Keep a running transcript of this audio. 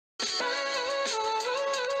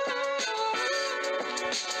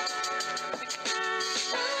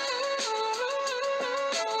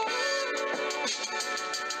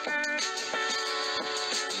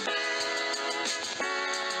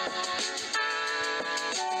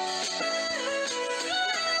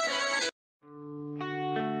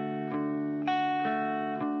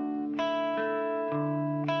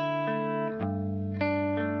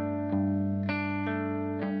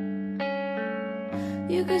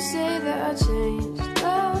You could say that I changed,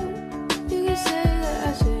 love. You could say that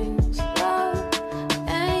I changed, love,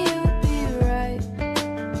 and you'd be right.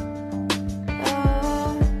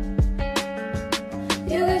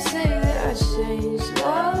 You could say that I changed,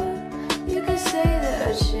 love. You could say that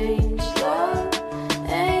I changed, love,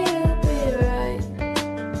 and you'd be right.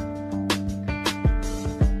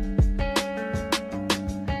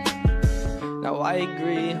 Now I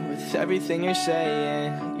agree with everything you're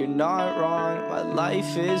saying. You're not wrong, my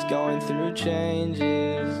life is going through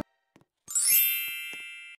changes.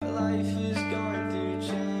 My life is going through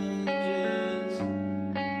changes.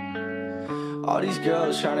 All these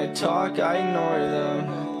girls trying to talk, I ignore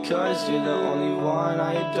them, 'cause you're the only one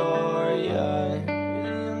I adore, yeah.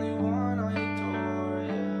 You're the only one I adore,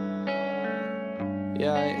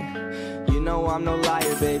 yeah. You know I'm no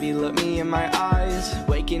liar, baby, look me in my eyes.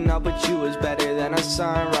 Waking up with you is better than a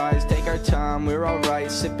sunrise. Take our time, we're alright,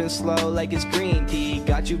 sipping slow like it's green tea.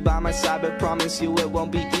 Got you by my side, but promise you it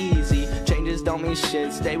won't be easy. Changes don't mean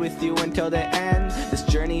shit, stay with you until the end. This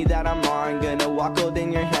journey that I'm on, gonna walk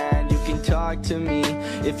holding your hand. You can talk to me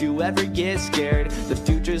if you ever get scared. The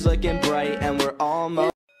future's looking bright and we're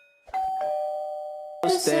almost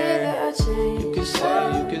there. You could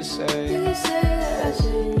say, you could say, You could say that I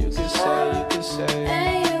changed, you could say, you could say,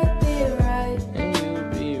 and you'd be right. and you'd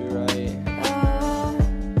be right,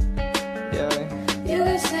 yeah. You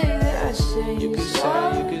could say that I changed, You could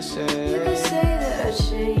say, you could say, You could say that I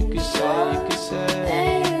changed, you could say, you could say,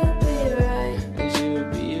 and you'd be right. and you'd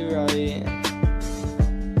be right.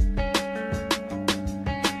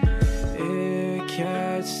 It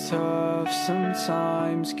gets tough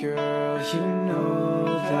sometimes, girl, you know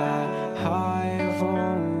that. I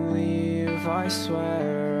won't leave, I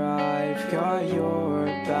swear I've got your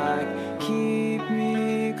back. Keep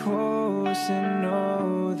me close and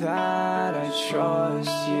know that I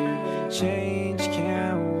trust you. Change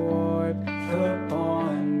can't warp the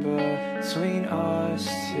bond between us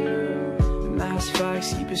two. The mass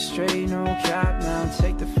facts, keep it straight, no cap now.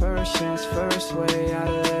 Take the first chance, first way out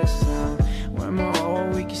of this town. When we're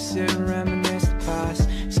old, we can sit and reminisce the past.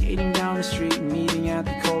 Skating down the street, meeting at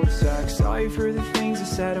the cul-de-sac. Sorry for the things I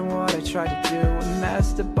said and what I tried to do. I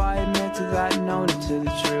messed up, I admit to that and own it to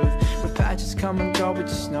the truth. But patches come and go, but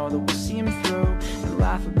just know that we'll see them through. And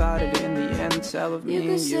laugh about it in the end, tell of me and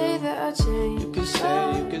you. You could say that I changed, You could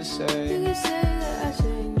say, you could say, You could say that I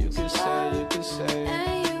changed, you could say, you could say,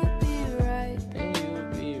 and you'd be right. and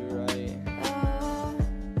you'd be right,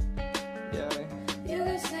 yeah. You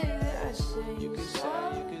could say that I changed, You could say,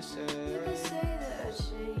 you could say, You could say that I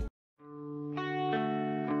changed.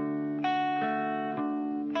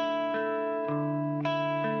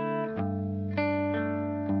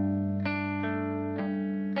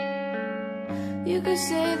 You could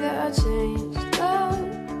say that I changed, love.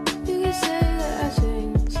 You could say that I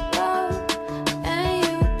changed, love, and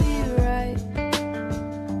you'd be right.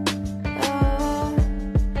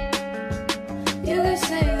 You could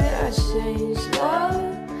say that I changed, love.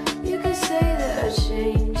 You could say that I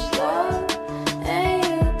changed, love, and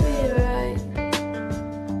you'd be right.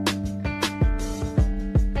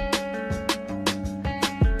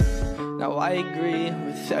 Now I agree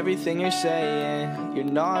with everything you're saying. You're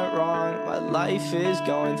not wrong, my life is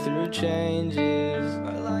going through changes.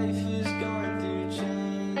 My life is going through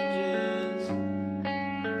changes.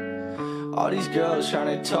 All these girls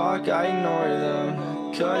trying to talk, I ignore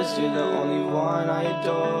them, 'cause you're the only one I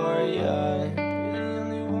adore, yeah. You're the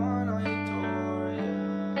only one I adore,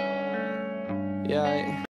 yeah.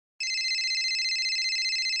 Yeah.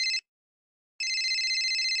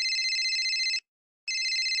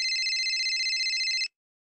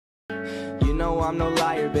 You know I'm no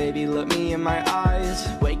liar, baby, look me in my eyes.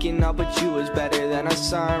 Waking up with you is better than a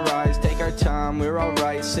sunrise. Take our time, we're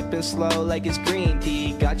alright, sipping slow like it's green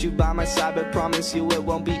tea. Got you by my side, but promise you it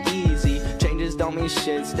won't be easy. Changes don't mean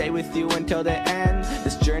shit, stay with you until the end.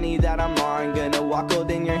 This journey that I'm on, gonna walk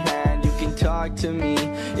holding your hand. You can talk to me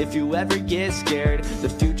if you ever get scared. The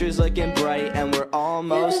future's looking bright and we're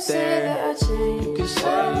almost there. You could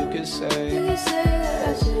say, you could say, You could say that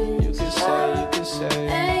I changed, you could say, you could say,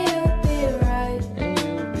 and you'd be right. and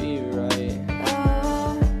you'd be right,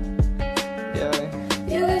 yeah.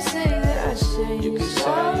 You could say that I changed, You could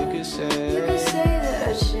say, you could say, you could say that I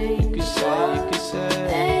changed. you could say,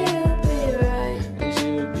 and you'd be right. and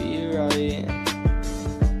you'd be right.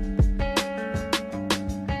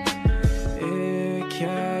 It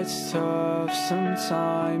gets tough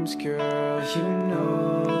sometimes, girl, you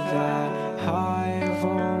know that. I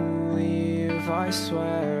won't leave, I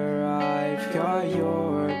swear I've got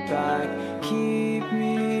your back. Keep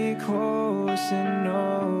me close and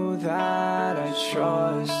know that I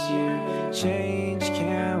trust you. Change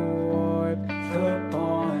can't warp the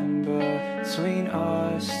bond between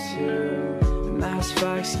us two. And that's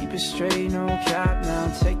facts, keep it straight, no cap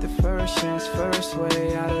now. Take the first chance, first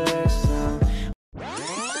way out of this town.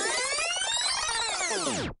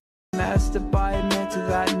 That's the by admit to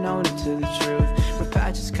that, known it to the truth. Where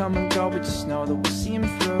patches come and go, but just know that we'll see them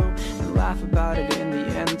through. And laugh about it in the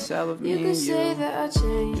end, tell of me and you. You could say that I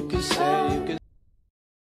changed. You could say, you could.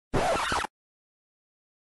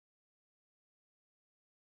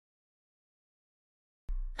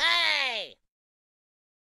 Hey!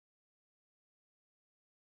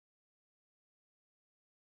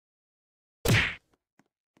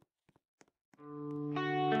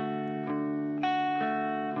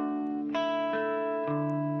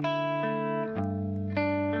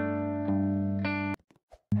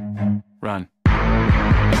 Run.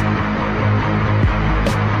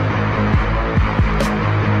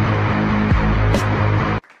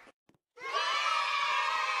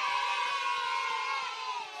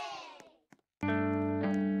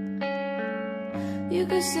 You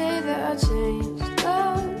could say that I changed,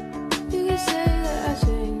 love. You could say that I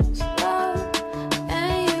changed, love,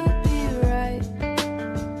 and you'd be right.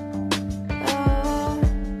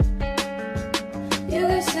 You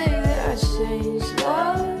could say that I changed,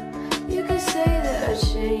 love. You could say that I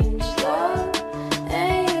changed, love,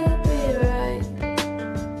 and you'd be right.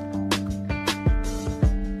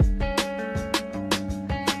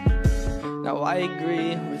 Now I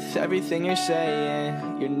agree with everything you're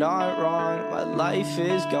saying. You're not wrong, my life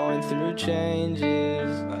is going through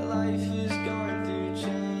changes. My life is going through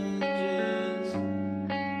changes.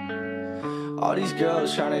 All these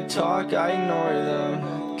girls trying to talk, I ignore them.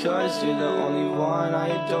 Cause you're the only one I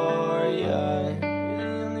adore, yeah. You're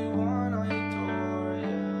the only one I adore,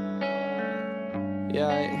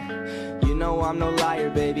 yeah. You know I'm no liar,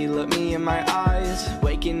 baby, look me in my eyes.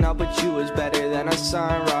 Waking up with you is better than a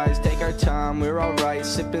sunrise. Take our time, we're alright,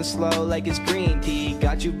 sipping slow like it's green tea.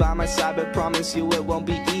 Got you by my side, but promise you it won't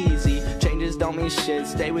be easy. Changes don't mean shit,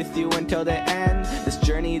 stay with you until the end. This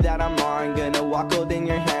journey that I'm on, gonna walk holding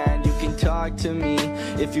your hand. You can talk to me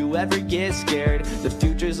if you ever get scared. The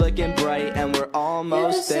future's looking bright and we're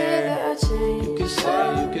almost there. You could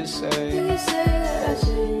say, you could say, You could say that I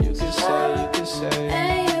changed, you could say, you could say,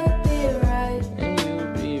 and you'd be right. and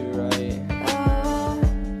you'd be right,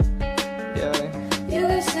 yeah. You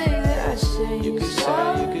could say that I changed, You could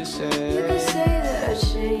say, you could say, You could say that I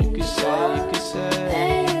changed, you could say, you could say,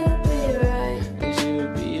 and you'd be right. and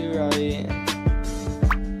you'd be right.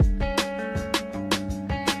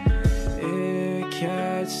 It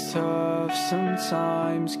gets tough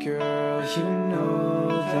sometimes, girl, you know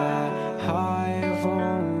that. I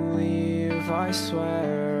won't leave, I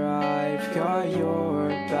swear I've got your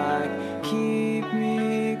back. Keep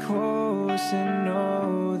me close and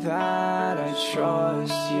know that I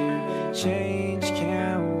trust you. Change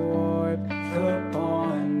can't warp the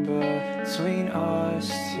bond between us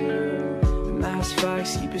two. And that's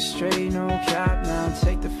facts, keep it straight, no cap now.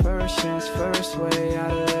 Take the first chance, first way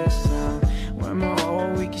out of this town. When we're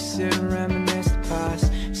old, we can sit and reminisce the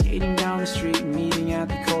past. Skating down the street, meeting at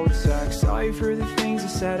the cul-de-sac. Sorry for the things I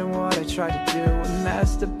said and what I tried to do. And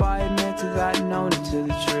messed up, I admit to that, known it to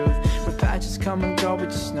the truth. Where patches come and go, but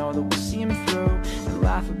just know that we'll see them through. And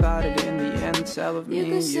laugh about it in the end, tell of me You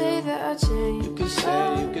and could you. say that I changed, You could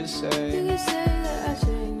say, you could say, You could say that I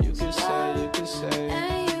changed, you could say, you could say,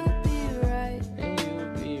 and you'd be right. and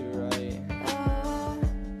you'd be right,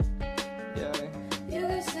 yeah. You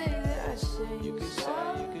could say that I changed, You could say,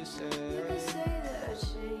 you could say, You could say that I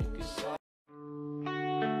changed. you could say.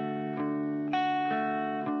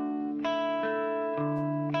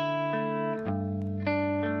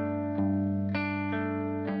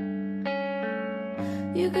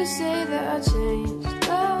 You could say that I changed,